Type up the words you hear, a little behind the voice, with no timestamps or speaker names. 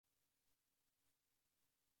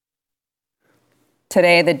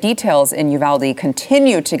Today, the details in Uvalde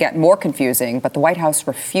continue to get more confusing, but the White House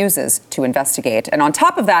refuses to investigate. And on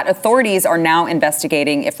top of that, authorities are now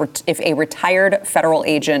investigating if a retired federal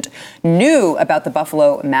agent knew about the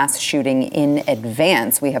Buffalo mass shooting in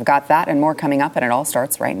advance. We have got that and more coming up, and it all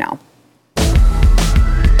starts right now.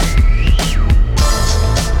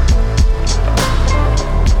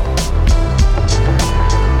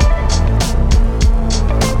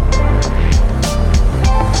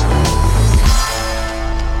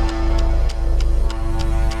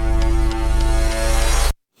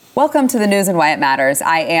 Welcome to the news and why it matters.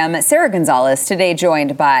 I am Sarah Gonzalez, today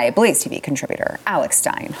joined by Blaze TV contributor Alex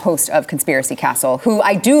Stein, host of Conspiracy Castle, who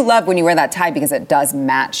I do love when you wear that tie because it does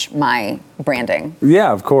match my branding.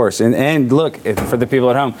 Yeah, of course. And look, for the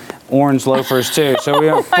people at home, orange loafers too. So we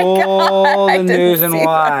have full the news and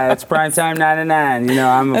why. It's primetime 9 to 9. You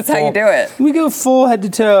know, That's how you do it. We go full head to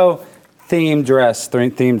toe. Themed dress,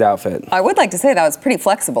 themed outfit. I would like to say that was pretty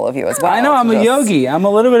flexible of you as well. I know, I'm a yogi. I'm a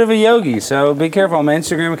little bit of a yogi, so be careful. On my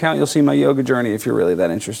Instagram account, you'll see my yoga journey if you're really that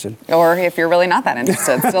interested. Or if you're really not that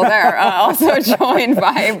interested, still there. Also joined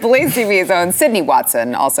by Blaze TV's own Sydney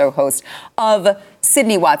Watson, also host of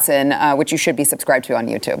Sydney Watson, which you should be subscribed to on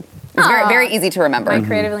YouTube. It's very, very easy to remember. My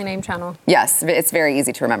creatively named channel. Yes, it's very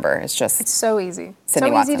easy to remember. It's so easy.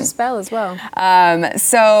 Sydney Watson. Easy to spell as well.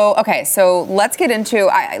 So let's get into.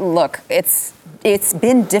 Look, it's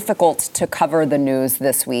been difficult to cover the news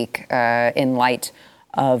this week in light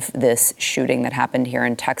of this shooting that happened here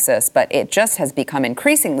in Texas, but it just has become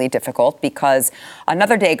increasingly difficult because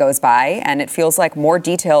another day goes by and it feels like more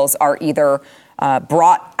details are either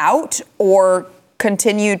brought out or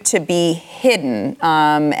continue to be hidden,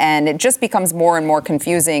 and it just becomes more and more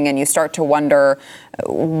confusing, and you start to wonder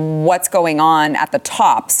what's going on at the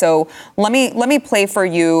top. So let me play for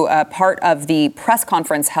you part of the press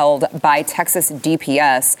conference held by Texas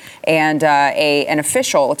DPS, and a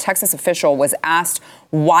Texas official was asked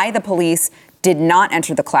why the police did not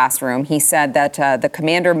enter the classroom. He said that the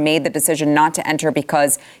commander made the decision not to enter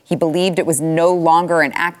because he believed it was no longer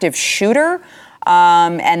an active shooter.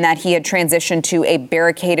 And that he had transitioned to a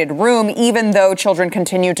barricaded room, even though children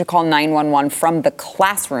continued to call 911 from the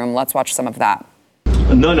classroom. Let's watch some of that.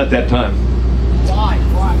 None at that time. Why?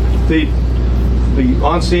 The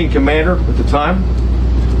on-scene commander at the time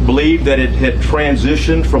believed that it had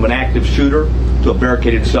transitioned from an active shooter to a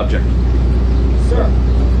barricaded subject. Sir,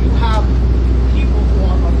 you have people who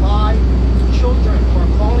are alive, children who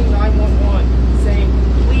are calling 911 saying,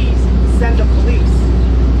 please send the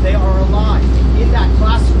police. They are alive. In that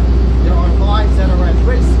classroom, there are lives that are at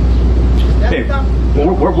risk.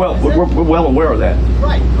 We're well aware of that.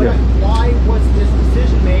 Right, but why was this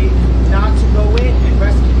decision made not to go in and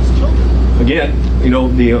rescue these children? Again, you know,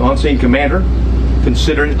 the on-scene commander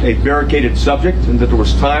considered it a barricaded subject and that there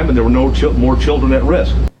was time and there were no more children at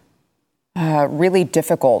risk. Really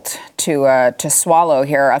difficult to swallow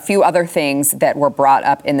here. A few other things that were brought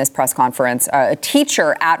up in this press conference. A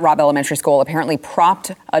teacher at Robb Elementary School apparently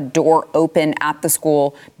propped a door open at the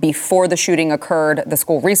school before the shooting occurred. The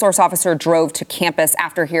school resource officer drove to campus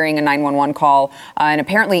after hearing a 911 call and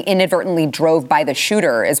apparently inadvertently drove by the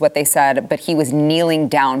shooter, is what they said, but he was kneeling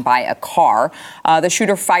down by a car. The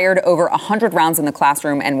shooter fired over 100 rounds in the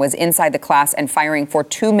classroom and was inside the class and firing for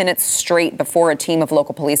 2 minutes straight before a team of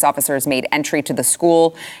local police officers made entry to the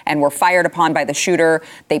school and were fired upon by the shooter.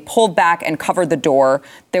 They pulled back and covered the door.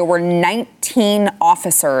 There were 19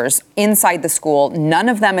 officers inside the school. None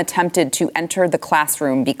of them attempted to enter the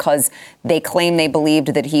classroom because they claim they believed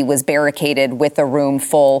that he was barricaded with a room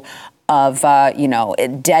full of,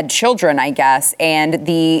 dead children, I guess. And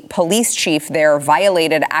the police chief there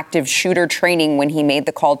violated active shooter training when he made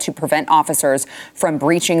the call to prevent officers from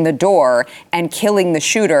breaching the door and killing the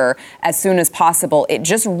shooter as soon as possible. It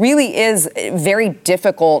just really is very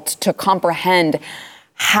difficult to comprehend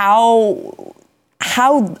how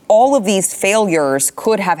all of these failures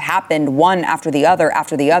could have happened one after the other,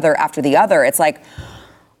 after the other, after the other. It's like,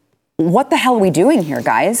 what the hell are we doing here,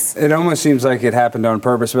 guys? It almost seems like it happened on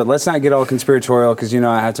purpose, but let's not get all conspiratorial because,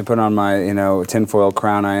 I have to put on my, tinfoil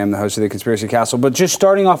crown. I am the host of the Conspiracy Castle. But just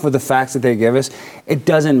starting off with the facts that they give us, it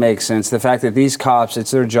doesn't make sense. The fact that these cops, it's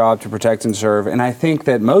their job to protect and serve. And I think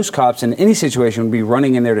that most cops in any situation would be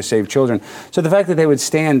running in there to save children. So the fact that they would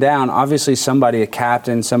stand down, obviously somebody, a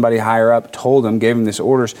captain, somebody higher up told them, gave them these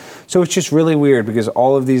orders. So it's just really weird because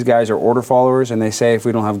all of these guys are order followers and they say if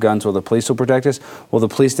we don't have guns, well, the police will protect us. Well, the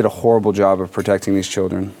police did a horrible horrible job of protecting these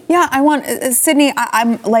children. Yeah, I want Sydney.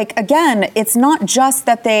 I'm like, again, it's not just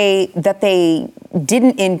that they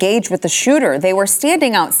didn't engage with the shooter. They were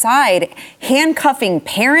standing outside, handcuffing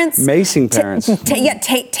parents, macing parents,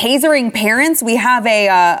 tasering parents. We have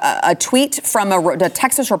a tweet from a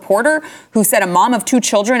Texas reporter who said a mom of 2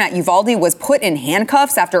 children at Uvalde was put in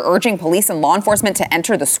handcuffs after urging police and law enforcement to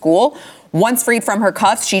enter the school. Once freed from her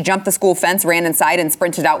cuffs, she jumped the school fence, ran inside, and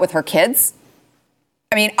sprinted out with her kids.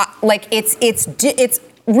 I mean, it's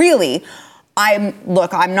really. I'm going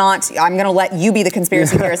to let you be the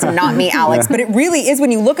conspiracy theorist and not me, Alex. But it really is,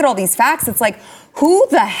 when you look at all these facts, it's like, who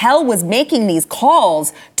the hell was making these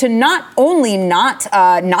calls to not only not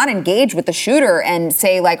engage with the shooter and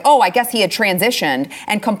say like, oh, I guess he had transitioned,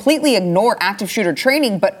 and completely ignore active shooter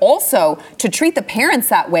training, but also to treat the parents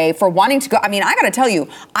that way for wanting to go. I mean, I got to tell you,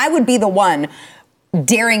 I would be the one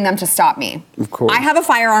daring them to stop me. Of course. I have a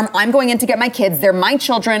firearm. I'm going in to get my kids. They're my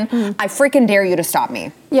children. I freaking dare you to stop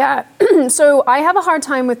me. Yeah. So I have a hard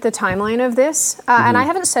time with the timeline of this. And I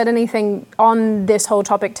haven't said anything on this whole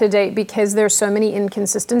topic to date because there's so many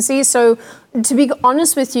inconsistencies. So to be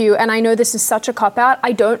honest with you, and I know this is such a cop-out,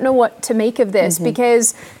 I don't know what to make of this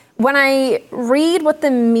because when I read what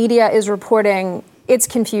the media is reporting, it's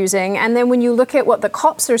confusing. And then when you look at what the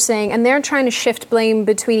cops are saying, and they're trying to shift blame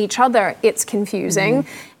between each other, it's confusing.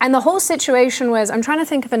 And the whole situation was, I'm trying to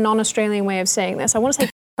think of a non-Australian way of saying this. I want to say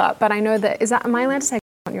up, but I know that, am I allowed to say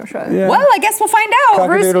on your show? Yeah. Well, I guess we'll find out.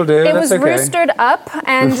 Cock-a-doodle-doo, It was that's okay. roostered up,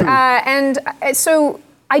 and so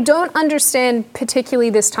I don't understand particularly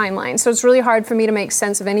this timeline. So it's really hard for me to make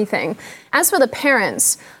sense of anything. As for the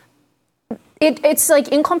parents, it's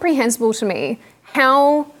like incomprehensible to me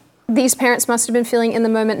how these parents must have been feeling in the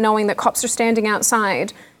moment, knowing that cops are standing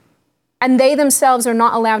outside and they themselves are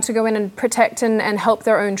not allowed to go in and protect and help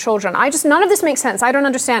their own children. None of this makes sense. I don't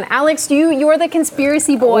understand. Alex, you're the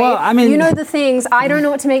conspiracy boy. Well, I mean, you know the things. I don't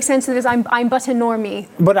know what to make sense of this. I'm but a normie.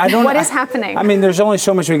 But I don't. What is happening? I mean, there's only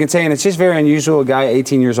so much we can say, and it's just very unusual. A guy,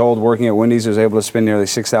 18 years old, working at Wendy's, was able to spend nearly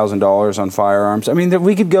 $6,000 on firearms. I mean,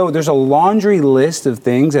 we could go. There's a laundry list of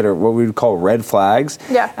things that are what we would call red flags.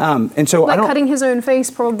 Yeah. And so like I don't. cutting his own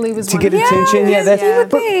face probably was To one. get attention, yeah. That's. you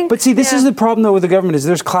would think. But see, this is the problem though with the government is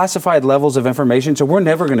there's classified levels of information, so we're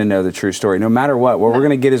never going to know the true story, no matter what. What we're going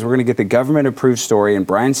to get is we're going to get the government-approved story, and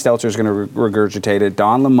Brian Stelter is going to regurgitate it.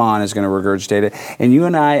 Don Lemon is going to regurgitate it, and you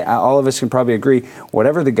and I, all of us can probably agree,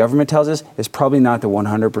 whatever the government tells us is probably not the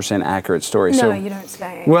 100% accurate story. No, you don't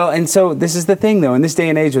say. Well, and so this is the thing, though. In this day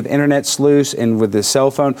and age with internet sleuths and with the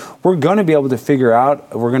cell phone, we're going to be able to figure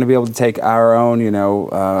out. We're going to be able to take our own,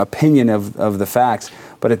 opinion of the facts.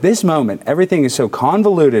 But at this moment, everything is so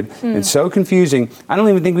convoluted and so confusing, I don't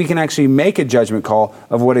even think we can actually make a judgment call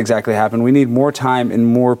of what exactly happened. We need more time and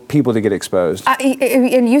more people to get exposed.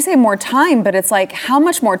 And you say more time, but it's like, how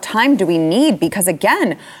much more time do we need? Because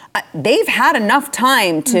again, they've had enough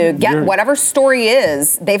time to get whatever story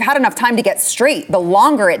is, they've had enough time to get straight. The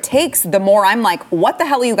longer it takes, the more I'm like, what the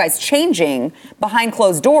hell are you guys changing behind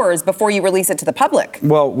closed doors before you release it to the public?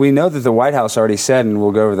 Well, we know that the White House already said, and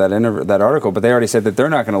we'll go over that article, but they already said that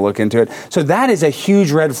they're not going to look into it. So that is a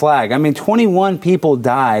huge red flag. I mean, 21 people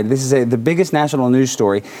died. This is the biggest national news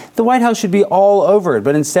story. The White House should be all over it,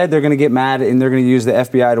 but instead they're going to get mad and they're going to use the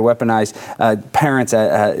FBI to weaponize parents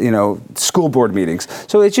at school board meetings.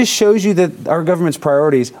 So it just shows you that our government's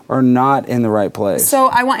priorities are not in the right place. So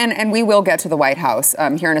I want, and we will get to the White House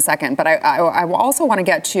here in a second, but I also want to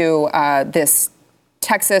get to this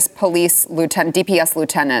Texas police lieutenant, DPS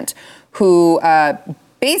lieutenant, who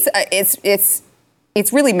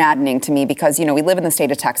it's really maddening to me because, we live in the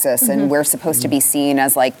state of Texas and we're supposed to be seen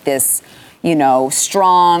as like this,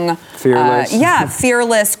 strong,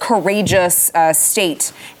 fearless, courageous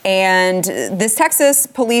state. And this Texas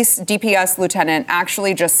police DPS lieutenant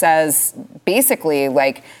actually just says basically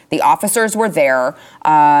like the officers were there.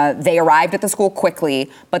 They arrived at the school quickly,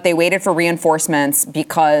 but they waited for reinforcements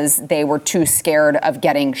because they were too scared of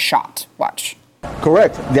getting shot. Watch.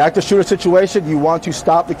 Correct. The active shooter situation, you want to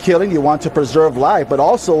stop the killing, you want to preserve life, but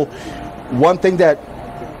also one thing that,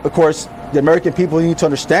 of course, the American people need to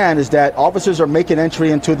understand is that officers are making entry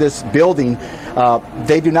into this building.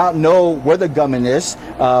 They do not know where the gunman is.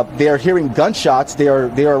 They are hearing gunshots. They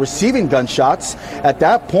are receiving gunshots. At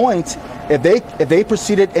that point, if they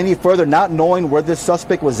proceeded any further, not knowing where this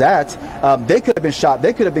suspect was at, they could have been shot.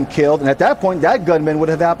 They could have been killed. And at that point, that gunman would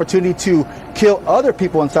have the opportunity to kill other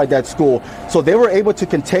people inside that school. So they were able to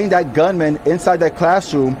contain that gunman inside that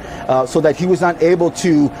classroom so that he was not able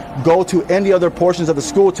to go to any other portions of the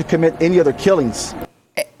school to commit any other killings.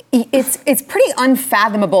 it's pretty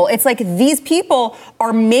unfathomable. It's like these people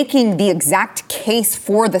are making the exact case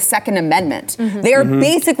for the Second Amendment. They are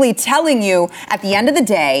basically telling you at the end of the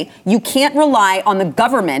day, you can't rely on the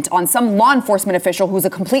government, on some law enforcement official who's a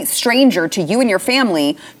complete stranger to you and your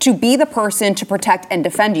family to be the person to protect and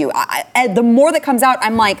defend you. The more that comes out,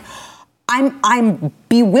 I'm like, I'm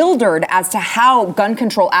bewildered as to how gun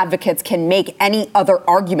control advocates can make any other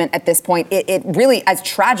argument at this point. It really, as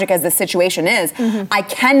tragic as the situation is, I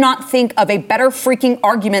cannot think of a better freaking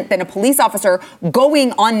argument than a police officer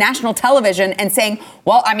going on national television and saying,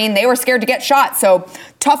 well, I mean, they were scared to get shot, so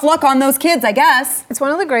tough luck on those kids, I guess. It's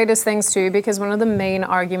one of the greatest things, too, because one of the main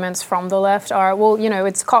arguments from the left are, well, you know,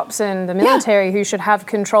 it's cops and the military who should have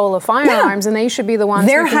control of firearms, and they should be the ones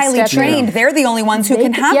They're who can highly step trained. in. They're the only ones who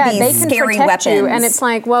can have they these can scary protect weapons. you. And it's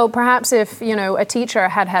like, well, perhaps if, you know, a teacher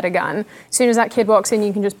had a gun, as soon as that kid walks in,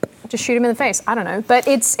 you can just shoot him in the face. I don't know. But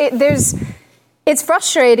it's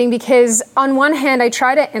frustrating because on one hand, I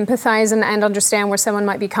try to empathize and understand where someone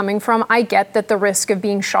might be coming from. I get that the risk of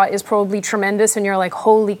being shot is probably tremendous and you're like,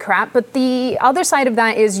 holy crap. But the other side of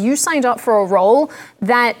that is you signed up for a role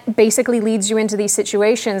that basically leads you into these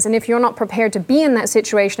situations. And if you're not prepared to be in that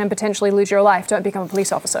situation and potentially lose your life, don't become a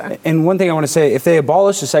police officer. And one thing I want to say, if they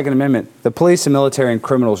abolish the Second Amendment, the police and military and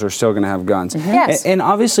criminals are still going to have guns. Yes. And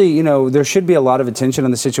obviously, you know, there should be a lot of attention on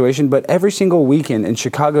the situation, but every single weekend in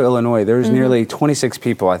Chicago, Illinois, there's nearly 26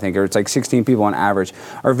 people, I think, or it's like 16 people on average,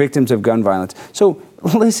 are victims of gun violence. So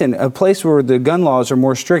listen, a place where the gun laws are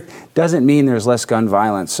more strict doesn't mean there's less gun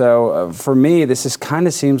violence. So for me, this is kind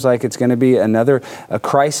of seems like it's going to be a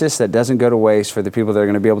crisis that doesn't go to waste for the people that are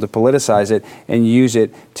going to be able to politicize it and use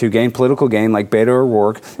it to gain political gain, like Beto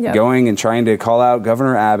O'Rourke, going and trying to call out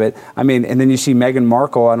Governor Abbott. I mean, and then you see Meghan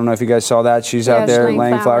Markle. I don't know if you guys saw that. She's out there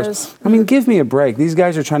laying flowers. I mean, give me a break. These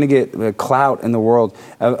guys are trying to get clout in the world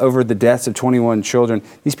over the deaths of 21 children.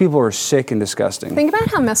 These people are sick and disgusting. Think about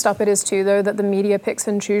how messed up it is, too, though, that the media picks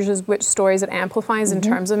and chooses which stories it amplifies in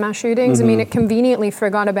terms of mass shootings. I mean, it conveniently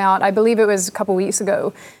forgot about, I believe it was a couple weeks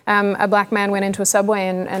ago, a black man went into a subway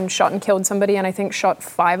and shot and killed somebody, and I think shot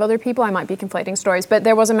 5 other people. I might be conflating stories, but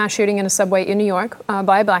there was a mass shooting in a subway in New York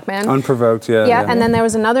by a black man. Unprovoked, Yeah, and then there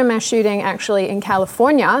was another mass shooting actually in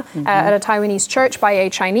California at a Taiwanese church by a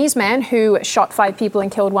Chinese man who shot 5 people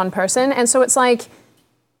and killed 1 person. And so it's like,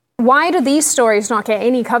 why do these stories not get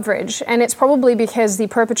any coverage? And it's probably because the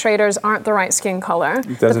perpetrators aren't the right skin color.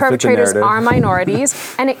 The perpetrators are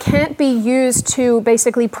minorities, and it can't be used to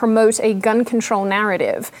basically promote a gun control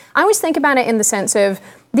narrative. I always think about it in the sense of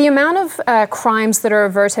the amount of crimes that are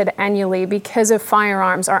averted annually because of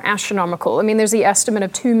firearms are astronomical. I mean, there's the estimate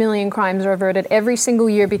of 2 million crimes are averted every single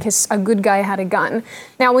year because a good guy had a gun.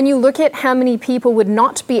 Now, when you look at how many people would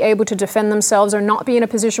not be able to defend themselves or not be in a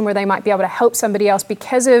position where they might be able to help somebody else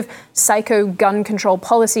because of psycho gun control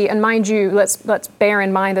policy, and mind you, let's bear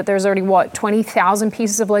in mind that there's already, 20,000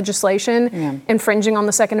 pieces of legislation infringing on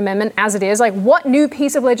the Second Amendment as it is. Like, what new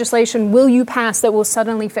piece of legislation will you pass that will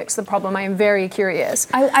suddenly fix the problem? I am very curious.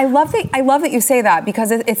 I love that you say that,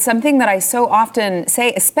 because it's something that I so often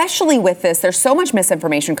say, especially with this. There's so much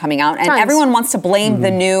misinformation coming out, and everyone wants to blame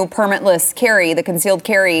the new permitless carry, the concealed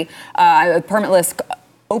carry, permitless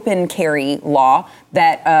open carry law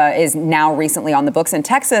that is now recently on the books in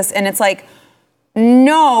Texas. And it's like,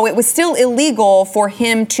 no, it was still illegal for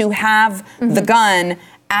him to have the gun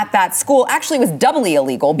at that school. Actually, it was doubly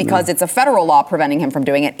illegal because it's a federal law preventing him from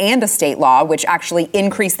doing it and a state law, which actually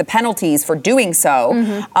increased the penalties for doing so.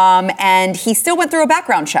 And he still went through a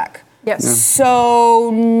background check. Yes. So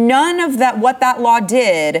none of that, what that law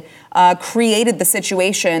did, created the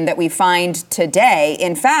situation that we find today.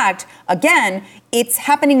 In fact, again, it's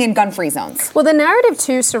happening in gun-free zones. Well, the narrative,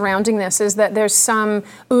 too, surrounding this is that there's some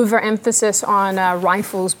overemphasis on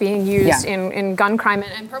rifles being used in gun crime.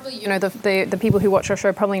 And probably, you know, the people who watch our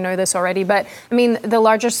show probably know this already. But, I mean, the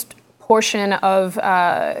largest portion of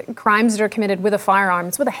crimes that are committed with a firearm,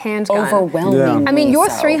 it's with a handgun. Overwhelming. I mean, you're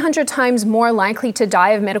 300 times more likely to die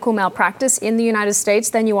of medical malpractice in the United States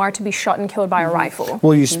than you are to be shot and killed by a rifle.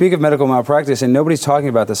 Well, you speak of medical malpractice, and nobody's talking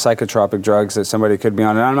about the psychotropic drugs that somebody could be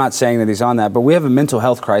on. And I'm not saying that he's on that, but we have a mental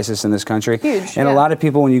health crisis in this country. Huge. And a lot of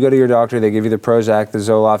people, when you go to your doctor, they give you the Prozac, the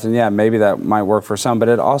Zoloft, and maybe that might work for some, but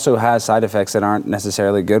it also has side effects that aren't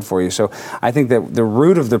necessarily good for you. So I think that the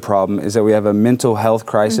root of the problem is that we have a mental health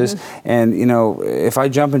crisis. And, you know, if I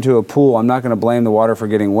jump into a pool, I'm not going to blame the water for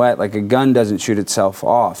getting wet. Like, a gun doesn't shoot itself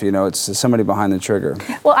off. You know, it's somebody behind the trigger.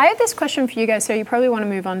 Well, I have this question for you guys, so you probably want to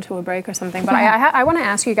move on to a break or something. But I want to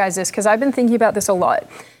ask you guys this, because I've been thinking about this a lot.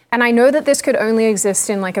 And I know that this could only exist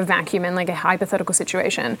in like a vacuum, in like a hypothetical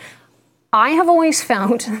situation. I have always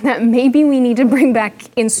found that maybe we need to bring back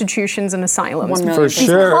institutions and asylums. For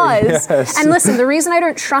sure. Because, yes. And listen, the reason I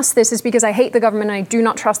don't trust this is because I hate the government and I do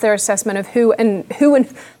not trust their assessment of who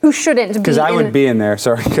shouldn't be. Because I would be in there.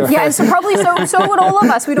 Sorry. Go ahead. Yeah, so probably so would all of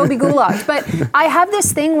us. We'd all be gulagged. But I have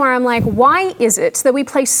this thing where I'm like, why is it that we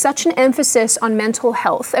place such an emphasis on mental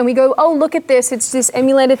health? And we go, oh, look at this. It's this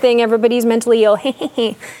emulated thing. Everybody's mentally ill.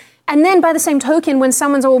 And then by the same token, when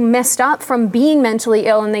someone's all messed up from being mentally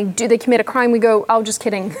ill and they commit a crime, we go, oh, just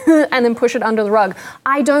kidding, and then push it under the rug.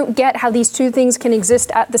 I don't get how these two things can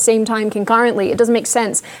exist at the same time concurrently. It doesn't make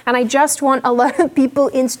sense. And I just want a lot of people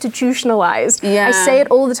institutionalized. Yeah. I say it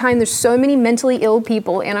all the time. There's so many mentally ill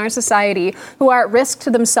people in our society who are at risk to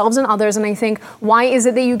themselves and others. And I think, why is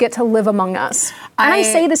it that you get to live among us? And I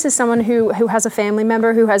say this as someone who has a family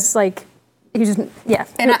member who has yeah.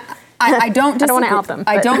 And I don't disagree. I don't want to out them.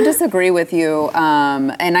 I don't disagree with you.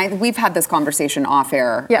 And we've had this conversation off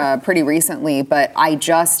air pretty recently, but I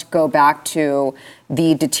just go back to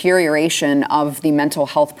the deterioration of the mental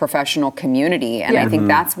health professional community. And I think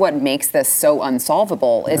that's what makes this so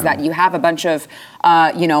unsolvable is that you have a bunch of,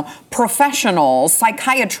 professionals,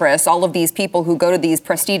 psychiatrists, all of these people who go to these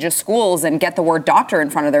prestigious schools and get the word doctor in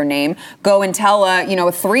front of their name, go and tell a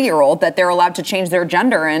 3-year-old that they're allowed to change their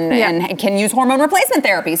gender and can use hormone replacement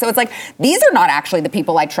therapy. So it's like, these are not actually the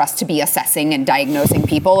people I trust to be assessing and diagnosing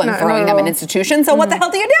people and throwing them in institutions. So what the hell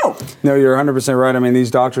do you do? No, you're 100% right. I mean, these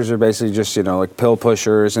doctors are basically just, like pill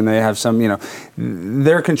pushers, and they have some,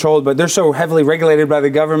 they're controlled, but they're so heavily regulated by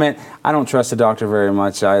the government. I don't trust a doctor very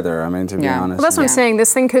much either. I mean, to be honest. Well, that's what I'm saying.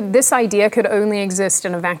 This idea could only exist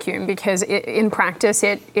in a vacuum because in practice,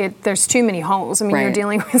 there's too many holes. I mean, you're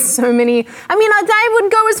dealing with so many. I mean, I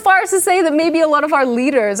would go as far as to say that maybe a lot of our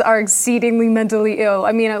leaders are exceedingly mentally ill.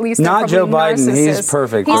 I mean, at least not Joe Biden. He's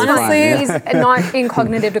perfect. Honestly, he's not in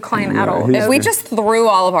cognitive decline at all. If we just threw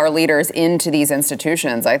all of our leaders into these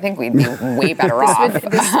institutions, I think we'd be way better off.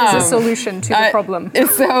 This is a solution to the problem.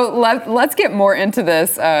 So let's get more into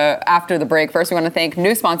this after the break. First, we want to thank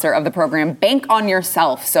new sponsor of the program, Bank on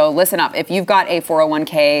Yourself. So listen up. If you've got a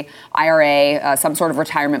 401k, IRA, some sort of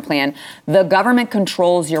retirement plan, the government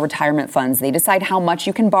controls your retirement funds. They decide how much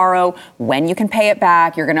you can borrow, when you can pay it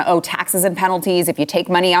back. You're going to owe taxes and penalties if you take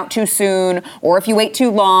money out too soon or if you wait too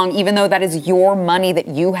long, even though that is your money that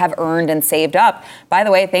you have earned and saved up. By the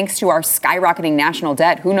way, thanks to our skyrocketing national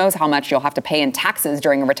debt, who knows how much you'll have to pay in taxes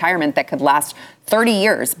during a retirement that could last 30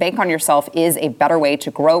 years. Bank on Yourself is a better way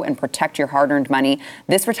to grow and protect your hard-earned money.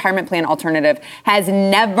 This retirement plan alternative has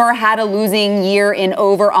never had a losing year in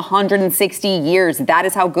over 160 years. That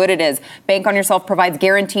is how good it is. Bank on Yourself provides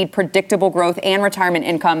guaranteed, predictable growth and retirement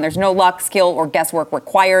income. There's no luck, skill, or guesswork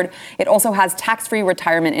required. It also has tax-free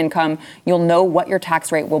retirement income. You'll know what your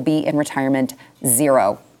tax rate will be in retirement: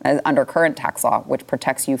 zero. Under current tax law, which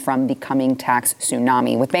protects you from the coming tax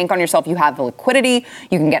tsunami. With Bank on Yourself, you have the liquidity.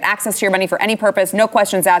 You can get access to your money for any purpose, no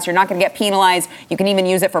questions asked. You're not going to get penalized. You can even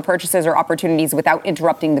use it for purchases or opportunities without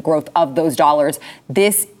interrupting the growth of those dollars.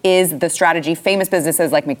 This is the strategy famous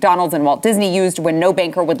businesses like McDonald's and Walt Disney used when no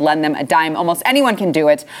banker would lend them a dime. Almost anyone can do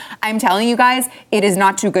it. I'm telling you guys, it is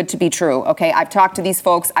not too good to be true, okay? I've talked to these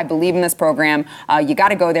folks. I believe in this program. You got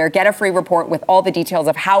to go there, get a free report with all the details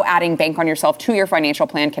of how adding Bank on Yourself to your financial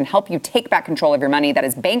plan can help you take back control of your money. That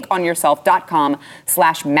is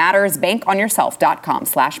bankonyourself.com/matters,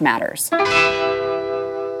 bankonyourself.com/matters.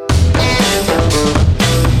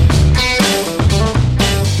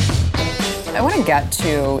 I want to get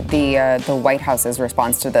to the White House's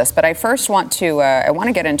response to this, but I first want to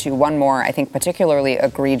get into one more, I think, particularly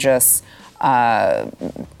egregious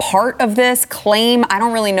part of this claim. I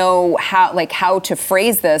don't really know how to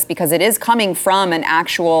phrase this because it is coming from an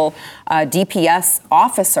actual DPS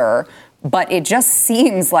officer, but it just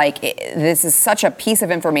seems like this is such a piece of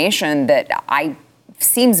information that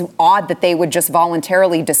seems odd that they would just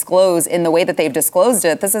voluntarily disclose in the way that they've disclosed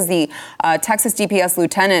it. This is the Texas DPS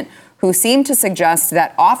lieutenant who seemed to suggest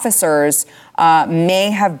that officers may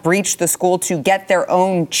have breached the school to get their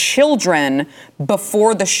own children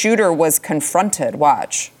before the shooter was confronted.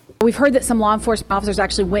 Watch. We've heard that some law enforcement officers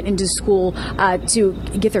actually went into school to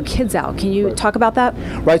get their kids out. Can you talk about that?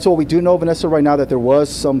 Right. So what we do know, Vanessa, right now that there was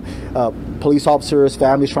some police officers,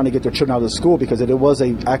 families trying to get their children out of the school because it was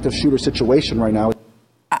an active shooter situation right now.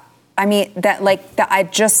 I mean,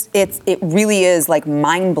 it really is like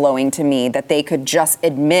mind-blowing to me that they could just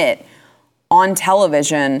admit on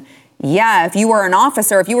television, yeah, if you were an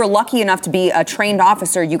officer, if you were lucky enough to be a trained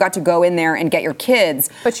officer, you got to go in there and get your kids.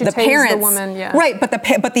 But you tased the woman, yeah. Right, but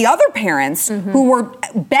the other parents who were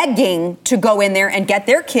begging to go in there and get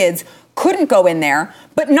their kids couldn't go in there,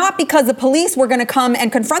 but not because the police were going to come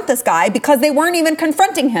and confront this guy, because they weren't even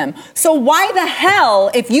confronting him. So why the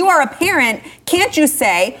hell, if you are a parent, can't you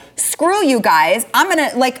say, screw you guys, I'm going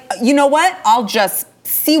to, like, you know what, I'll just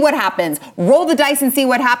see what happens, roll the dice and see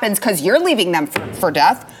what happens, because you're leaving them for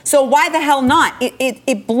death. So why the hell not?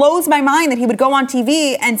 It blows my mind that he would go on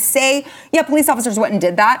TV and say, yeah, police officers went and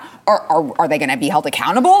did that. Are they going to be held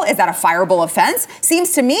accountable? Is that a fireable offense?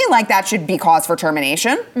 Seems to me like that should be cause for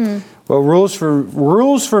termination. Well, rules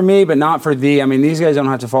for me, but not for thee. I mean, these guys don't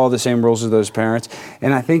have to follow the same rules as those parents.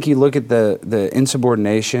 And I think you look at the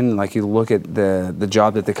insubordination, like you look at the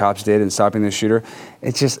job that the cops did in stopping the shooter.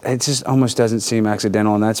 It just almost doesn't seem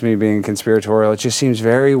accidental, and that's me being conspiratorial. It just seems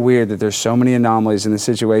very weird that there's so many anomalies in the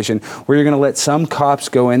situation where you're going to let some cops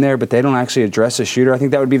go in there, but they don't actually address a shooter. I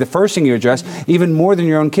think that would be the first thing you address, even more than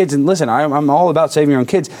your own kids. And listen, I'm all about saving your own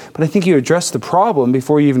kids, but I think you address the problem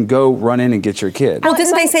before you even go run in and get your kid. Well,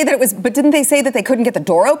 didn't they say that they couldn't get the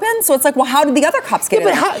door open? So it's like, well, how did the other cops get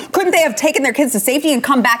in? Couldn't they have taken their kids to safety and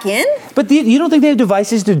come back in? But you don't think they have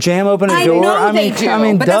devices to jam open a door? I know they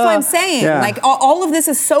do. But duh. that's what I'm saying. Yeah. Like, all of this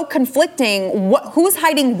is so conflicting. Who's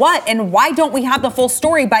hiding what, and why don't we have the full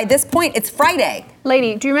story by this point? It's Friday.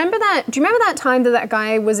 Lady, do you remember that time that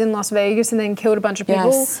guy was in Las Vegas and then killed a bunch of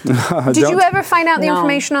people? Yes. Did you ever find out the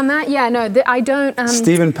information on that? Yeah, no, I don't.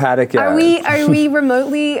 Stephen Paddock. Yeah. Are we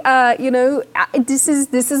remotely? This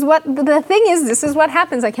is what the thing is. This is what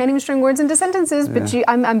happens. I can't even string words into sentences. But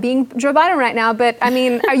I'm being Joe Biden right now. But I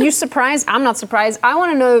mean, are you surprised? I'm not surprised. I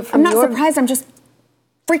want to know from I'm not surprised. I'm just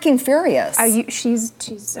freaking furious. She's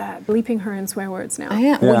bleeping her in swear words now. I am.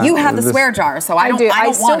 Yeah, well, you have the swear jar, so I don't want it.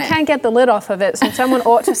 I still can't get the lid off of it, so someone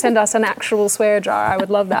ought to send us an actual swear jar. I would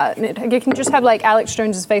love that. And it can just have like Alex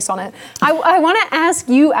Jones's face on it. I want to ask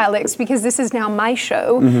you, Alex, because this is now my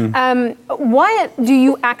show. What do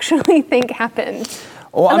you actually think happened?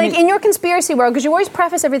 Well, in your conspiracy world, because you always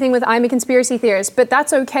preface everything with "I'm a conspiracy theorist," but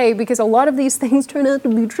that's okay because a lot of these things turn out to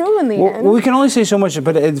be true in the end. Well, we can only say so much,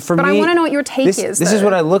 but for me, I want to know what your take is. This is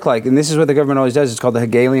what I look like, and this is what the government always does. It's called the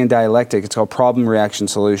Hegelian dialectic. It's called problem, reaction,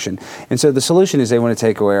 solution. And so the solution is they want to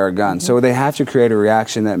take away our guns. So they have to create a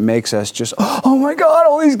reaction that makes us just, oh my God,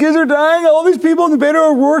 all these kids are dying. All these people in the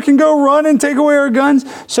Beto O'Rourke can go run and take away our guns.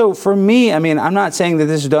 So for me, I mean, I'm not saying that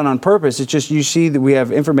this is done on purpose. It's just you see that we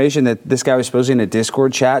have information that this guy was supposedly in a Discord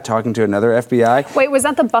chat talking to another FBI. Wait, was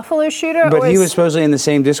that the Buffalo shooter? But he was supposedly in the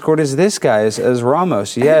same Discord as this guy, as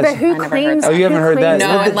Ramos. Yes. But who claims? Oh, you haven't heard that?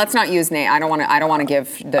 No, and let's not use name. I don't want to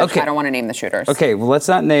give. I don't want to name the shooters. Okay, well, let's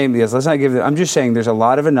not name. Yes, let's not give. I'm just saying, there's a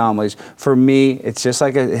lot of anomalies. For me, it's just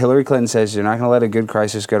like Hillary Clinton says, you're not going to let a good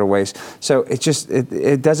crisis go to waste. So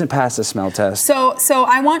it doesn't pass the smell test. So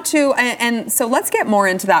I want to, and so let's get more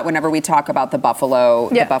into that whenever we talk about the Buffalo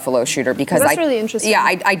shooter, because that's really interesting. Yeah,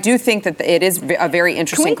 I do think that it is a very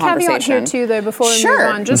interesting conversation. Can we caveat here too, though, before we move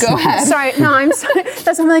on? Just go ahead. Sorry, no, I'm sorry.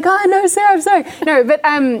 I'm like, oh no, Sarah, I'm sorry. No, but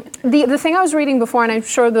the thing I was reading before, and I'm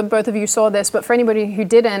sure that both of you saw this, but for anybody who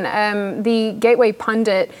didn't, the Gateway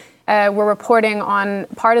Pundit were reporting on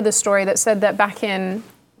part of the story that said that back in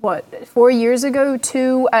 4 years ago, a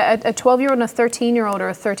 12-year-old and a 13-year-old, or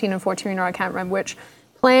a 13 and 14-year-old, I can't remember which,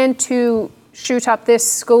 planned to shoot up this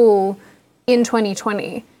school in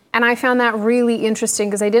 2020. And I found that really interesting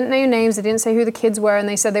because they didn't know names, they didn't say who the kids were, and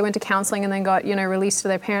they said they went to counseling and then got, released to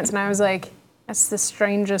their parents. And I was like, that's the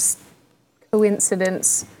strangest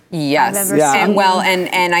coincidence I've ever seen.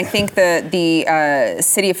 And I think the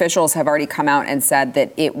city officials have already come out and said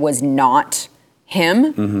that it was not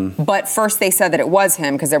him. Mm-hmm. But first they said that it was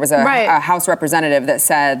him because there was a House representative that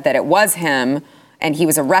said that it was him. And he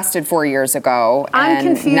was arrested 4 years ago. I'm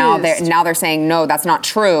confused. Now they're saying, no, that's not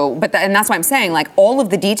true. And that's why I'm saying, like, all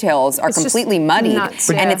of the details are completely muddied.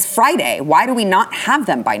 And it's Friday. Why do we not have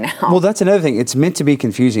them by now? Well, that's another thing. It's meant to be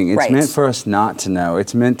confusing. It's meant for us not to know.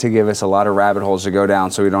 It's meant to give us a lot of rabbit holes to go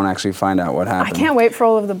down so we don't actually find out what happened. I can't wait for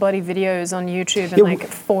all of the bloody videos on YouTube in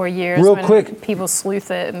 4 years. Real quick. People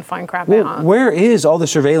sleuth it and find crap out. Where is all the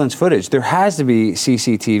surveillance footage? There has to be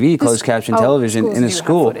CCTV, closed caption television, in a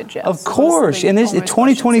school. Footage, yes. Of course. And this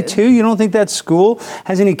 2022, you don't think that school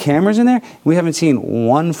has any cameras in there? We haven't seen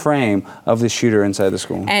one frame of the shooter inside the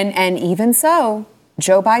school. And even so,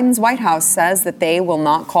 Joe Biden's White House says that they will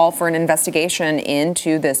not call for an investigation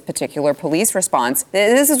into this particular police response.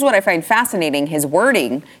 This is what I find fascinating, his word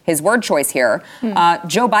choice here.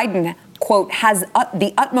 Joe Biden, quote, has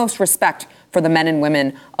the utmost respect for the men and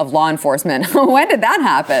women of law enforcement. When did that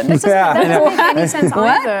happen? That doesn't make any sense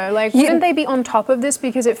either. Like, wouldn't they be on top of this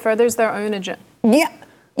because it furthers their own agenda? Yeah.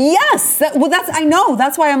 Yes. I know.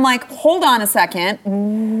 That's why I'm like, hold on a second.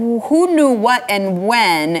 who knew what and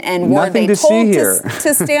when, and were Nothing they to told see here.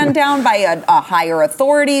 to stand down by a higher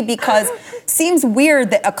authority? Because seems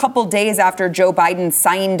weird that a couple days after Joe Biden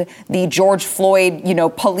signed the George Floyd,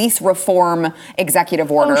 police reform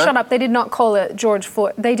executive order. Oh, shut up. They did not call it George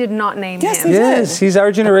Floyd. They did not name him. Yes, he's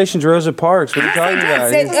our generation's Rosa Parks. What are you talking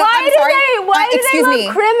about? Why do they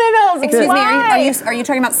love criminals? Excuse me, are you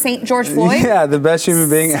talking about St. George Floyd? Yeah, the best human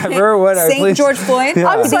being ever. What? St. George Floyd? Yeah.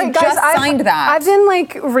 I'm sorry, They guys, just signed that. I've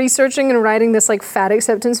been researching and writing this fat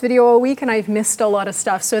acceptance video all week, and I've missed a lot of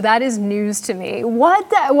stuff. So that is news to me. Well,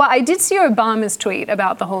 I did see Obama's tweet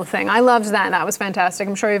about the whole thing. I loved that. That was fantastic.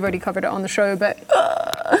 I'm sure you've already covered it on the show, but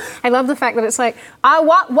I love the fact that it's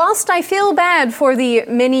whilst I feel bad for the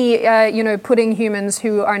many, pudding humans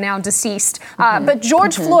who are now deceased, but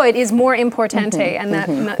George Floyd is more importante, and that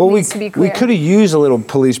needs to be clear. We could have used a little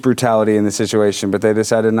police brutality in the situation, but they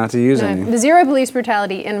decided not to use any. Zero police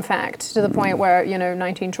brutality, in fact, to the point where,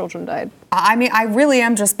 19 children died. I mean, I really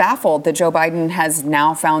am just baffled that Joe Biden has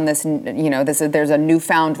now found this, there's a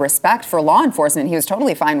newfound respect for law enforcement. He was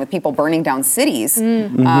totally fine with people burning down cities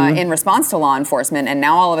in response to law enforcement. And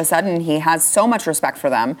now all of a sudden he has so much respect for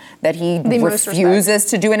them that he refuses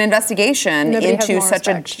to do an investigation into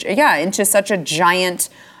such a giant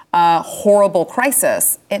horrible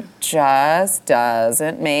crisis. It just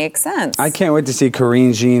doesn't make sense. I can't wait to see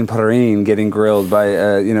Karine Jean-Pierre getting grilled by,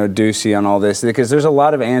 Ducey on all this, because there's a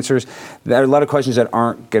lot of answers, there are a lot of questions that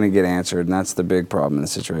aren't going to get answered, and that's the big problem in the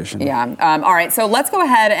situation. Yeah. All right. So let's go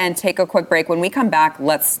ahead and take a quick break. When we come back,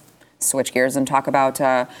 let's switch gears and talk about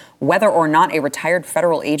whether or not a retired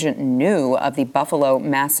federal agent knew of the Buffalo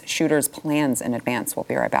mass shooter's plans in advance. We'll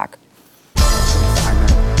be right back.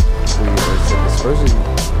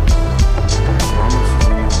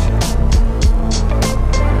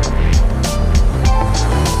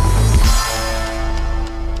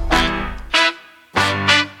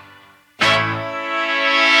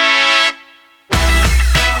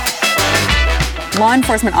 Law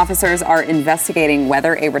enforcement officers are investigating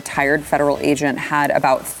whether a retired federal agent had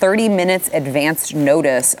about 30 minutes advance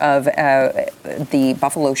notice of the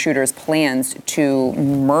Buffalo shooter's plans to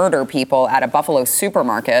murder people at a Buffalo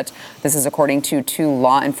supermarket. This is according to two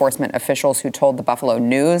law enforcement officials who told the Buffalo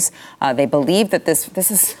News. They believe that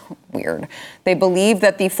this is weird. They believe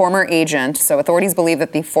that the former agent, so authorities believe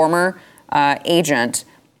that the former agent,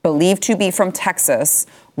 believed to be from Texas,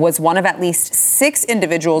 was one of at least 6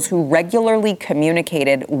 individuals who regularly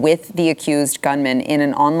communicated with the accused gunman in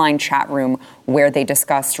an online chat room where they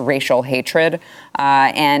discussed racial hatred.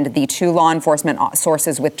 And the two law enforcement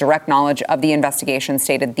sources with direct knowledge of the investigation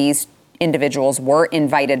stated these individuals were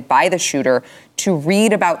invited by the shooter to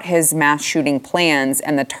read about his mass shooting plans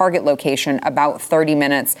and the target location about 30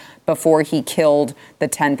 minutes before he killed the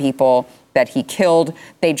 10 people that he killed.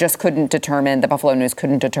 They just couldn't determine, the Buffalo News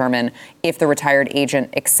couldn't determine if the retired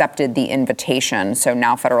agent accepted the invitation. So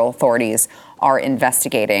now federal authorities are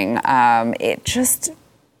investigating.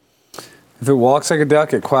 If it walks like a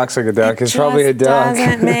duck, it quacks like a duck. It's probably a duck. It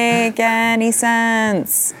doesn't make any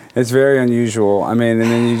sense. It's very unusual. I mean, and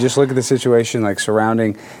then you just look at the situation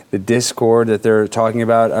surrounding the discord that they're talking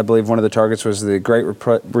about. I believe one of the targets was the great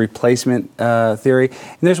replacement theory.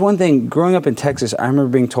 And there's one thing, growing up in Texas, I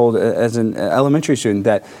remember being told as an elementary student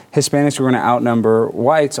that Hispanics were going to outnumber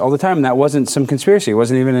whites all the time. And that wasn't some conspiracy. It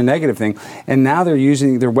wasn't even a negative thing. And now they're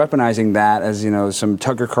weaponizing that as, some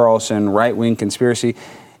Tucker Carlson right-wing conspiracy.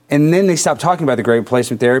 And then they stopped talking about the great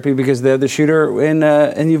replacement therapy because the shooter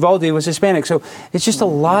in Uvalde was Hispanic. So it's just a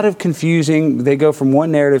lot of confusing. They go from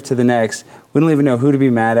one narrative to the next. We don't even know who to be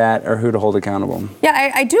mad at or who to hold accountable.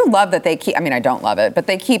 Yeah, I do love that they keep, I don't love it, but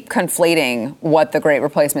they keep conflating what the great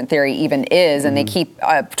replacement theory even is. And they keep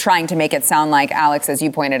trying to make it sound like, Alex, as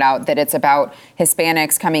you pointed out, that it's about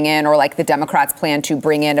Hispanics coming in, or like the Democrats' plan to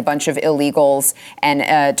bring in a bunch of illegals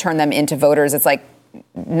and turn them into voters. It's like,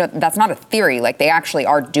 no, that's not a theory. They actually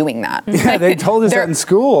are doing that. Yeah, they told us that in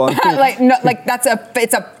school.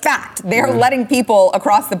 It's a fact. They're letting people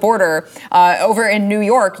across the border over in New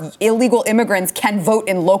York, illegal immigrants can vote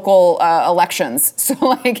in local elections. So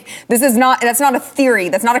that's not a theory.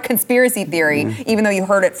 That's not a conspiracy theory, even though you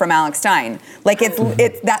heard it from Alex Stein.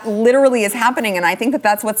 It's that literally is happening. And I think that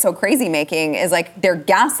that's what's so crazy making is they're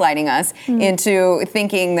gaslighting us into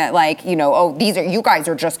thinking that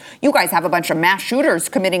you guys have a bunch of mass shooters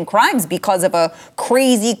committing crimes because of a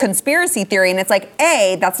crazy conspiracy theory. And it's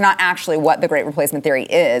A, that's not actually what the great replacement theory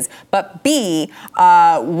is. But B,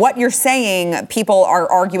 what you're saying people are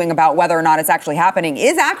arguing about whether or not it's actually happening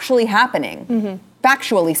is actually happening,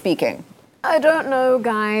 factually speaking. I don't know,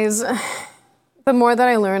 guys. The more that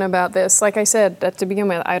I learn about this, like I said, to begin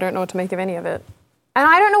with, I don't know what to make of any of it. And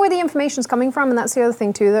I don't know where the information's coming from, and that's the other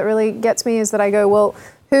thing too that really gets me, is that I go, well,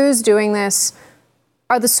 who's doing this?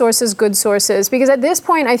 Are the sources good sources? Because at this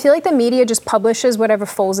point, I feel like the media just publishes whatever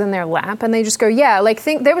falls in their lap, and they just go, yeah, like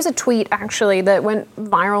there was a tweet actually that went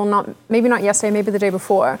viral, maybe not yesterday, maybe the day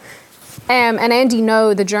before. And Andy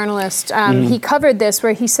No, the journalist, he covered this,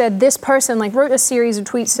 where he said this person wrote a series of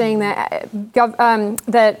tweets saying that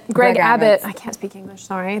that Greg Abbott, I can't speak English,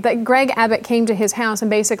 sorry, that Greg Abbott came to his house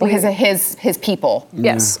and basically his people,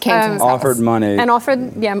 yes, came to his offered house. money and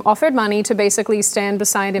offered money to basically stand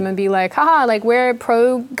beside him and be like, haha, like we're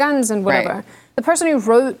pro guns and whatever. Right. The person who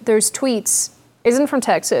wrote those tweets isn't from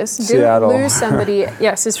Texas. Seattle. Didn't lose somebody.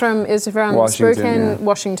 Yes, is from Washington, Spokane,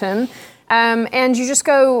 Washington, and you just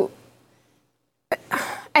go.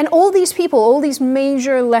 And all these people, all these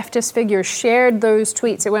major leftist figures shared those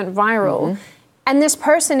tweets. It went viral. And this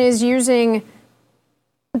person is using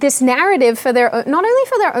this narrative for not only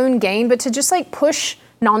for their own gain, but to just push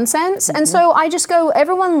nonsense. And so I just go,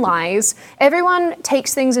 everyone lies. Everyone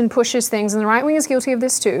takes things and pushes things. And the right wing is guilty of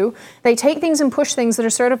this too. They take things and push things that are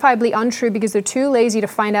certifiably untrue because they're too lazy to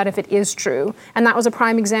find out if it is true. And that was a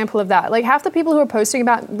prime example of that. Half the people who are posting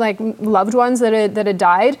about loved ones that had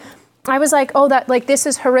died, I was like, oh, this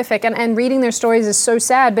is horrific. And reading their stories is so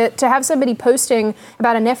sad. But to have somebody posting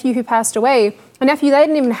about a nephew who passed away, a nephew they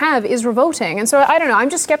didn't even have, is revolting. And so I don't know. I'm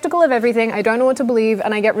just skeptical of everything. I don't know what to believe.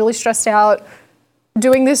 And I get really stressed out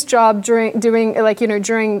doing this job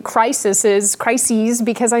during crises,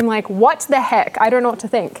 because I'm like, what the heck? I don't know what to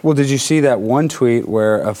think. Well, did you see that one tweet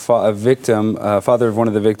where a father of one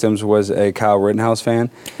of the victims was a Kyle Rittenhouse fan?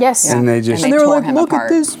 Yes. And they were like, look at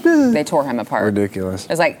this. They tore him apart. Ridiculous.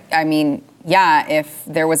 It was if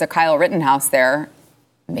there was a Kyle Rittenhouse there,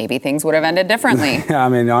 maybe things would have ended differently. I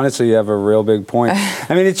mean, honestly, you have a real big point.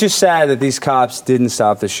 I mean, it's just sad that these cops didn't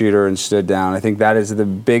stop the shooter and stood down. I think that is the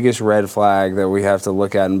biggest red flag that we have to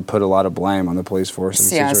look at and put a lot of blame on the police force in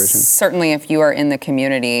the situation. Certainly if you are in the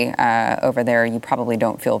community over there, you probably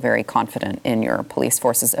don't feel very confident in your police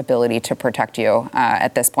force's ability to protect you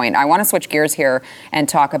at this point. I want to switch gears here and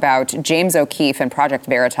talk about James O'Keefe and Project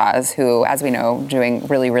Veritas, who, as we know, doing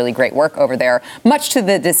really, really great work over there, much to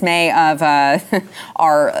the dismay of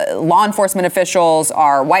our law enforcement officials,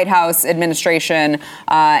 our White House administration.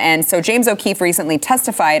 And so James O'Keefe recently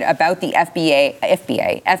testified about the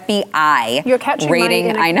FBI You're catching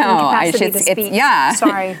rating. My I know. Yeah.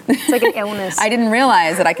 Sorry. It's like an illness. I didn't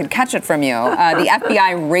realize that I could catch it from you. The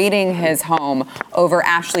FBI raiding his home over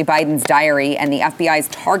Ashley Biden's diary and the FBI's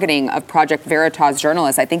targeting of Project Veritas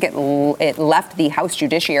journalists. I think it left the House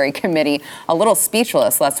Judiciary Committee a little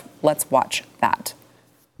speechless. Let's watch that.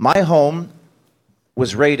 My home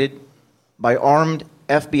was raided by armed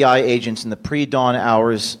FBI agents in the pre-dawn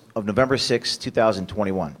hours of November 6,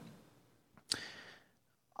 2021.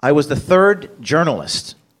 I was the third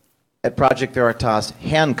journalist at Project Veritas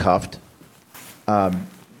handcuffed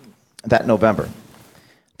that November.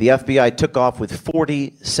 The FBI took off with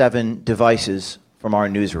 47 devices from our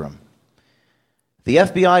newsroom. The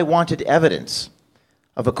FBI wanted evidence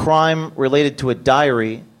of a crime related to a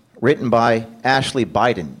diary written by Ashley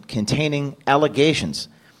Biden, containing allegations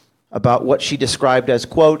about what she described as,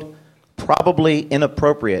 quote, probably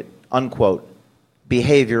inappropriate, unquote,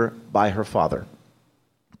 behavior by her father,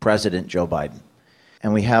 President Joe Biden.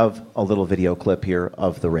 And we have a little video clip here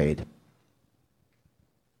of the raid.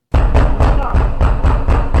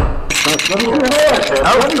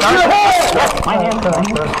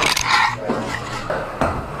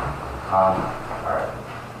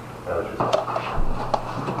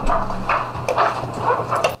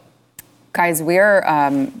 Guys,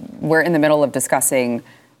 we're in the middle of discussing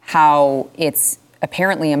how it's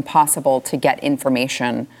apparently impossible to get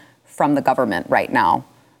information from the government right now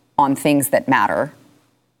on things that matter.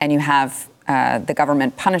 And you have the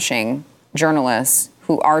government punishing journalists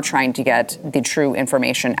who are trying to get the true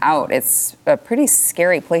information out. It's a pretty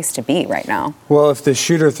scary place to be right now. Well, if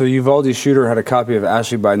the Uvalde shooter had a copy of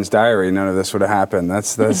Ashley Biden's diary, none of this would have happened.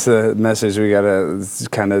 That's the message we got to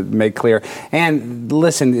kind of make clear. And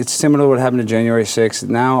listen, it's similar to what happened to January 6th.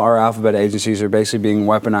 Now our alphabet agencies are basically being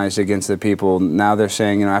weaponized against the people. Now they're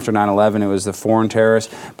saying, after 9/11, it was the foreign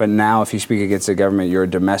terrorists, but now if you speak against the government, you're a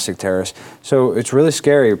domestic terrorist. So it's really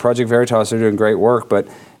scary. Project Veritas are doing great work, but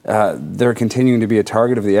they're continuing to be a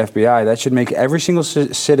target of the FBI. That should make every single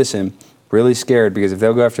citizen really scared, because if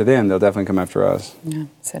they'll go after them, they'll definitely come after us. Yeah,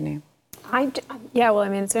 Sydney.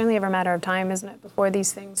 It's only ever a matter of time, isn't it, before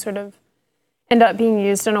these things sort of end up being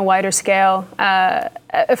used on a wider scale.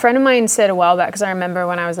 A friend of mine said a while back, because I remember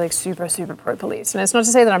when I was super, super pro-police, and it's not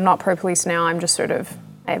to say that I'm not pro-police now, I'm just sort of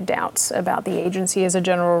I have doubts about the agency as a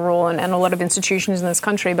general rule and a lot of institutions in this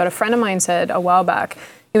country. But a friend of mine said a while back,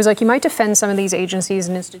 he was like, you might defend some of these agencies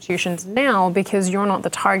and institutions now because you're not the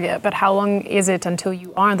target, but how long is it until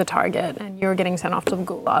you are the target and you're getting sent off to the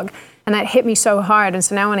gulag? And that hit me so hard. And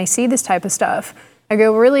so now when I see this type of stuff, I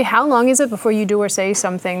go, really, how long is it before you do or say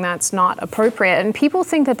something that's not appropriate? And people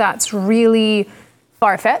think that that's really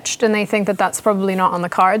far-fetched, and they think that that's probably not on the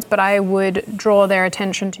cards, but I would draw their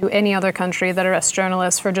attention to any other country that arrests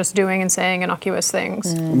journalists for just doing and saying innocuous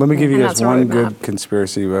things. Let me give you guys one good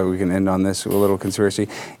conspiracy, but we can end on this, a little conspiracy.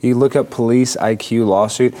 You look up police IQ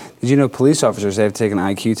lawsuit. Did you know police officers, they have to take an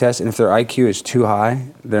IQ test, and if their IQ is too high,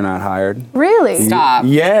 they're not hired? Really? Stop.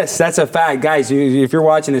 Yes, that's a fact. Guys, if you're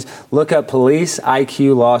watching this, look up police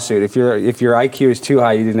IQ lawsuit. If your IQ is too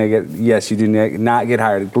high, you do not get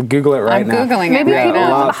hired. Google it right now. I'm Googling it. Maybe right people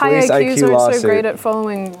now. with high IQs are lawsuit. so great at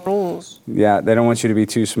following rules. Yeah, they don't want you to be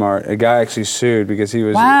too smart. A guy actually sued because he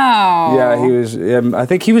was. Wow. Yeah, he was. I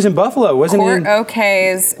think he was in Buffalo, wasn't Court he?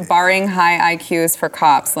 okays barring high IQs for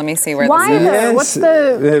cops. Let me see where Why this is. though? Yes. What's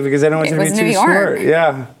the? Because they don't want you to be was too New York. smart.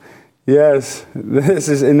 Yeah. Yes. This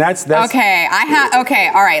is, and that's. Okay, okay,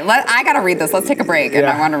 all right. I gotta read this. Let's take a break, and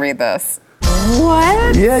I want to read this.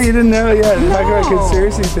 What? Yeah, you didn't know. Yeah, talk about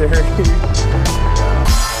conspiracy theory.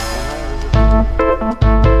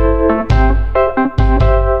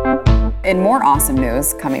 In more awesome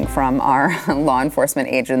news coming from our law enforcement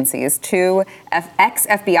agencies, two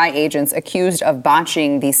ex-FBI agents accused of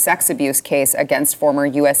botching the sex abuse case against former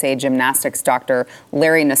USA Gymnastics doctor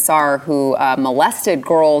Larry Nassar, who molested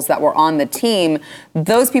girls that were on the team.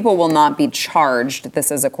 Those people will not be charged. This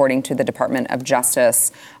is according to the Department of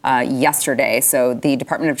Justice yesterday. So the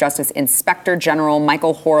Department of Justice Inspector General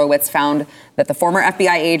Michael Horowitz found that the former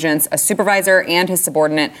FBI agents, a supervisor and his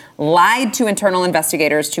subordinate, lied to internal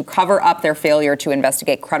investigators to cover up their failure to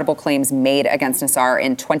investigate credible claims made against Nassar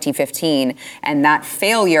in 2015. And that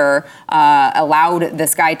failure allowed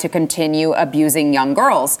this guy to continue abusing young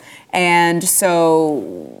girls. And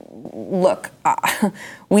so, look,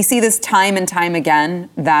 we see this time and time again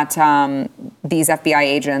that these FBI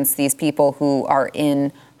agents, these people who are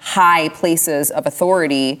in high places of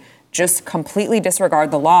authority, just completely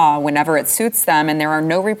disregard the law whenever it suits them, and there are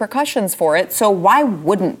no repercussions for it. So why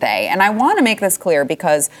wouldn't they? And I want to make this clear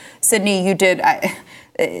because, Sydney, you did,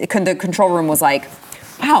 the control room was like,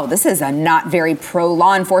 wow, this is a not very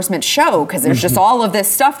pro-law enforcement show because there's just all of this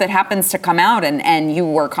stuff that happens to come out, and you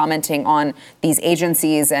were commenting on these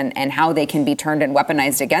agencies and how they can be turned and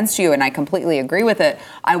weaponized against you, and I completely agree with it.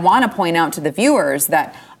 I want to point out to the viewers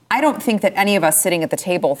that I don't think that any of us sitting at the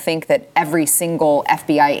table think that every single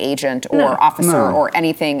FBI agent or officer or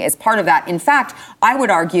anything is part of that. In fact, I would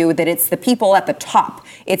argue that it's the people at the top.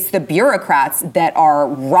 It's the bureaucrats that are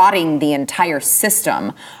rotting the entire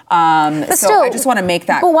system. So still, I just want to make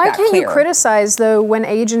that clear. But why can't you criticize, though, when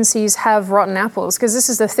agencies have rotten apples? Because this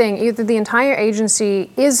is the thing. Either the entire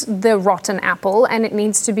agency is the rotten apple and it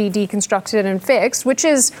needs to be deconstructed and fixed, which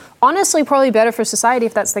is honestly probably better for society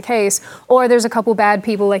if that's the case, or there's a couple bad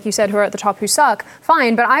people, like you said, who are at the top who suck.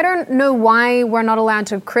 Fine, but I don't know why we're not allowed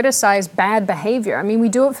to criticize bad behavior. I mean, we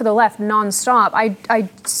do it for the left nonstop. I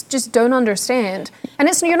just don't understand. And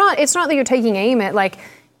it's not that you're taking aim at, like,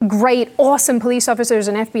 great, awesome police officers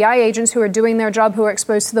and FBI agents who are doing their job, who are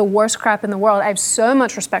exposed to the worst crap in the world. I have so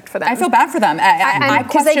much respect for them. I feel bad for them. I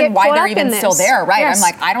question why they're even still there, right? Yes. I'm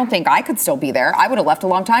like, I don't think I could still be there. I would have left a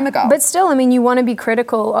long time ago. But still, I mean, you want to be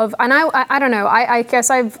critical of, and I don't know, I guess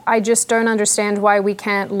I just don't understand why we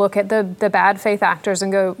can't look at the bad faith actors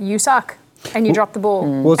and go, you suck, and you dropped the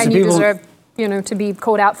ball, and you deserve to be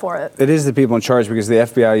called out for it. It is the people in charge because the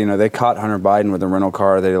FBI, they caught Hunter Biden with a rental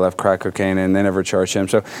car. They left crack cocaine and they never charged him.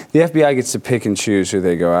 So the FBI gets to pick and choose who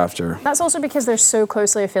they go after. That's also because they're so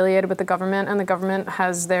closely affiliated with the government, and the government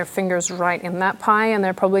has their fingers right in that pie, and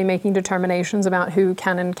they're probably making determinations about who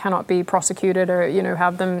can and cannot be prosecuted or,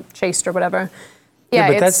 have them chased or whatever. Yeah,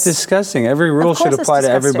 but that's disgusting. Every rule should apply to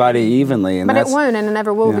everybody evenly. And but it won't, and it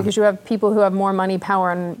never will, because you have people who have more money,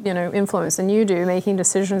 power, and influence than you do, making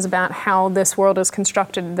decisions about how this world is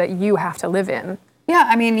constructed that you have to live in. Yeah,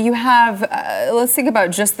 I mean, you have, let's think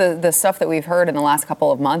about just the stuff that we've heard in the last couple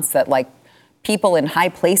of months that, like, people in high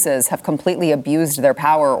places have completely abused their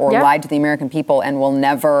power or lied to the American people and will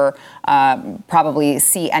never probably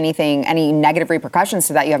see any negative repercussions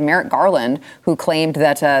to that. You have Merrick Garland, who claimed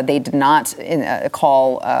that they did not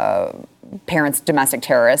call parents domestic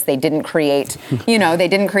terrorists. They didn't create, they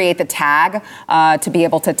didn't create the tag to be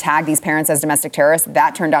able to tag these parents as domestic terrorists.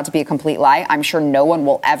 That turned out to be a complete lie. I'm sure no one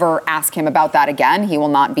will ever ask him about that again. He will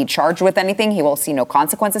not be charged with anything. He will see no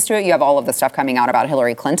consequences to it. You have all of the stuff coming out about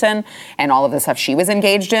Hillary Clinton and all of the stuff she was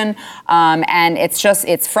engaged in. And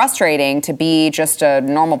it's frustrating to be just a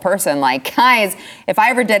normal person. Like, guys, if I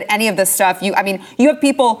ever did any of this stuff, you have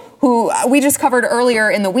people who we just covered earlier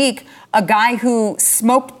in the week, a guy who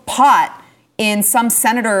smoked pot in some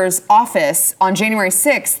senator's office on January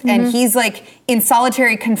 6th, and he's like in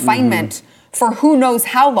solitary confinement for who knows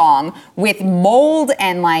how long, with mold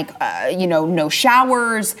and no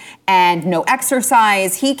showers and no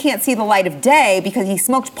exercise. He can't see the light of day because he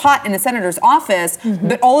smoked pot in the senator's office,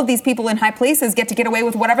 but all of these people in high places get away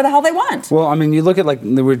with whatever the hell they want. Well, I mean, you look at,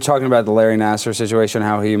 we were talking about the Larry Nassar situation,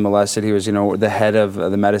 how he molested. He was, the head of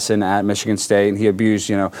the medicine at Michigan State, and he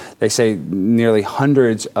abused, they say nearly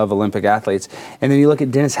hundreds of Olympic athletes. And then you look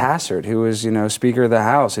at Dennis Hassard, who was, Speaker of the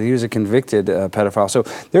House, and he was a convicted pedophile. So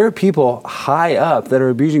there are people high up that are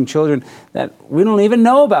abusing children that we don't even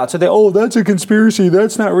know about. So that's a conspiracy,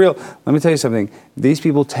 that's not real. Let me tell you something. These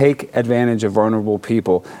people take advantage of vulnerable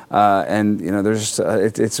people, and there's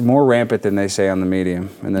it's more rampant than they say on the media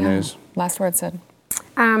and the news. Last word, Sid.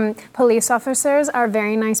 Police officers are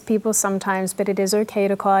very nice people sometimes, but it is okay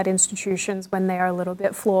to call out institutions when they are a little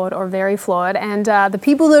bit flawed or very flawed. And the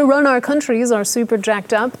people that run our countries are super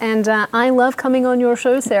jacked up. And I love coming on your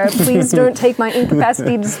show, Sarah. Please don't take my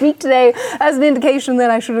incapacity to speak today as an indication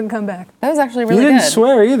that I shouldn't come back. That was actually really good. You didn't good.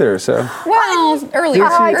 swear either, so. Well, earlier.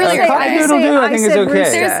 I think it's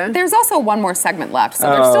okay. There's also one more segment left,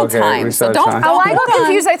 so there's still time. So don't. Oh, I got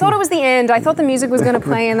confused. I thought it was the end. I thought the music was going to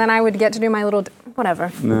play, and then I would get to do my little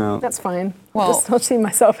whatever. No. That's fine. Well, I'll see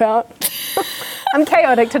myself out. I'm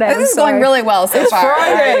chaotic today. This is going really well so far.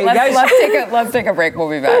 Friday, right, let's take a break. We'll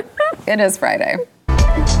be back. It is Friday.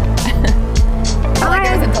 I like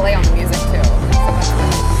there's a delay on the music too.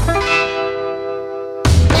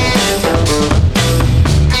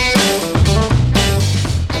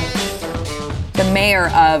 The mayor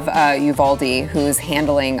of Uvalde, whose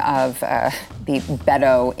handling of the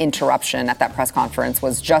Beto interruption at that press conference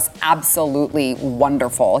was just absolutely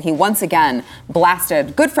wonderful. He once again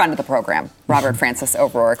blasted good friend of the program, Robert Francis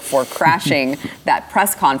O'Rourke, for crashing that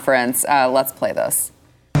press conference. Let's play this.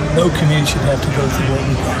 No community should have to go through what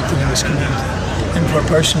we've gone through in this community. And for a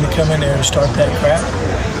person to come in there and start that crap,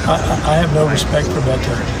 I have no respect for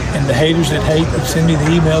Beto. And the haters that hate, that send me the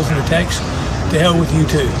emails and the texts, to hell with you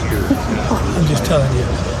too. I'm just telling you.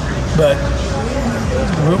 But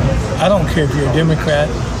I don't care if you're a Democrat,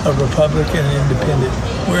 a Republican, an independent.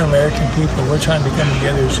 We're American people. We're trying to come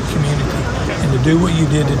together as a community. And to do what you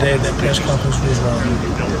did today at that press conference was wrong.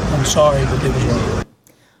 I'm sorry, but it was wrong.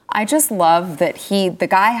 I just love that the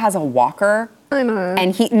guy has a walker. I know.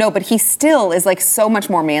 And he still is like so much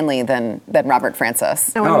more manly than Robert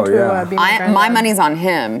Francis. My money's on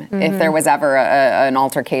him if there was ever an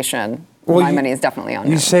altercation. Well, my money is definitely on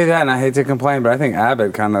him. You say that, and I hate to complain, but I think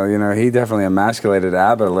Abbott kind of, he definitely emasculated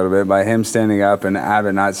Abbott a little bit by him standing up and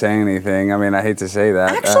Abbott not saying anything. I mean, I hate to say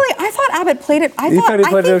that. Actually, I thought Abbott played it. You thought he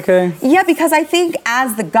played it okay? Yeah, because I think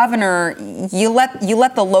as the governor, you let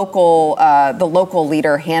the local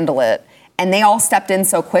leader handle it, and they all stepped in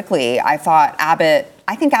so quickly. I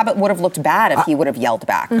think Abbott would have looked bad if he would have yelled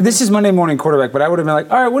back. This is Monday Morning Quarterback, but I would have been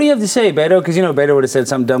like, all right, what do you have to say, Beto? Because, Beto would have said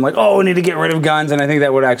something dumb like, oh, we need to get rid of guns, and I think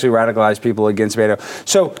that would actually radicalize people against Beto.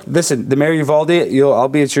 So, listen, the mayor of Uvalde, I'll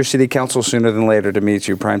be at your city council sooner than later to meet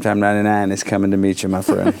you. Primetime 99 is coming to meet you, my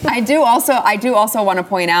friend. I do also want to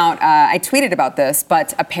point out, I tweeted about this,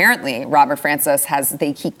 but apparently Robert Francis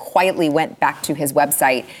he quietly went back to his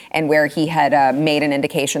website, and where he had made an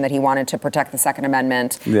indication that he wanted to protect the Second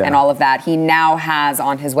Amendment and all of that, he now has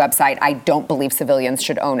on his website, I don't believe civilians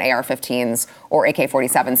should own AR-15s or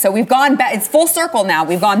AK-47s. So we've gone back, it's full circle now.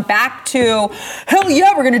 We've gone back to, hell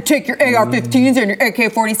yeah, we're going to take your AR-15s and your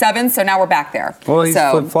AK-47s. So now we're back there. Well, he's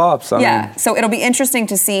flip-flops. So it'll be interesting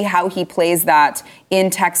to see how he plays that in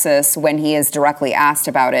Texas when he is directly asked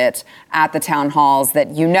about it at the town halls that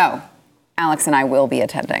Alex and I will be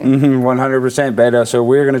attending. 100%, Beto. So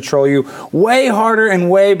we're going to troll you way harder and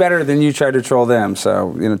way better than you tried to troll them.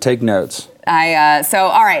 So, take notes. All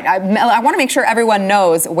right. I want to make sure everyone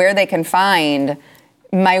knows where they can find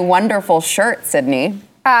my wonderful shirt, Sydney.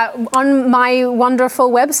 On my wonderful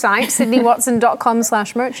website,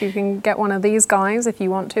 sydneywatson.com/merch, you can get one of these guys if you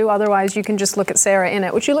want to. Otherwise, you can just look at Sarah in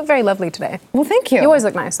it, which you look very lovely today. Well, thank you. You always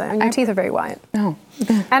look nice, though, and your teeth are very white. Oh.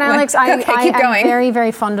 And Alex, I am very,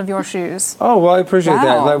 very fond of your shoes. Oh, well, I appreciate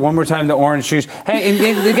that. Like, one more time, the orange shoes. Hey, and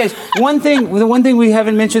guys, the one thing we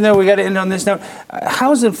haven't mentioned, though, we got to end on this note.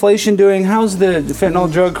 How's inflation doing? How's the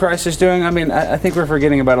fentanyl drug crisis doing? I mean, I think we're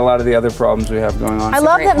forgetting about a lot of the other problems we have going on. I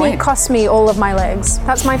love that meat costs me all of my legs.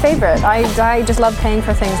 That's my favorite. I just love paying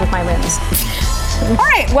for things with my limbs. All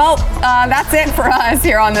right, well, that's it for us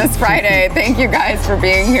here on this Friday. Thank you guys for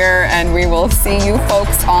being here, and we will see you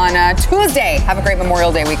folks on Tuesday. Have a great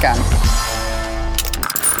Memorial Day weekend.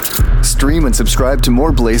 Stream and subscribe to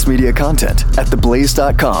more Blaze Media content at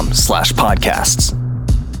theblaze.com/podcasts.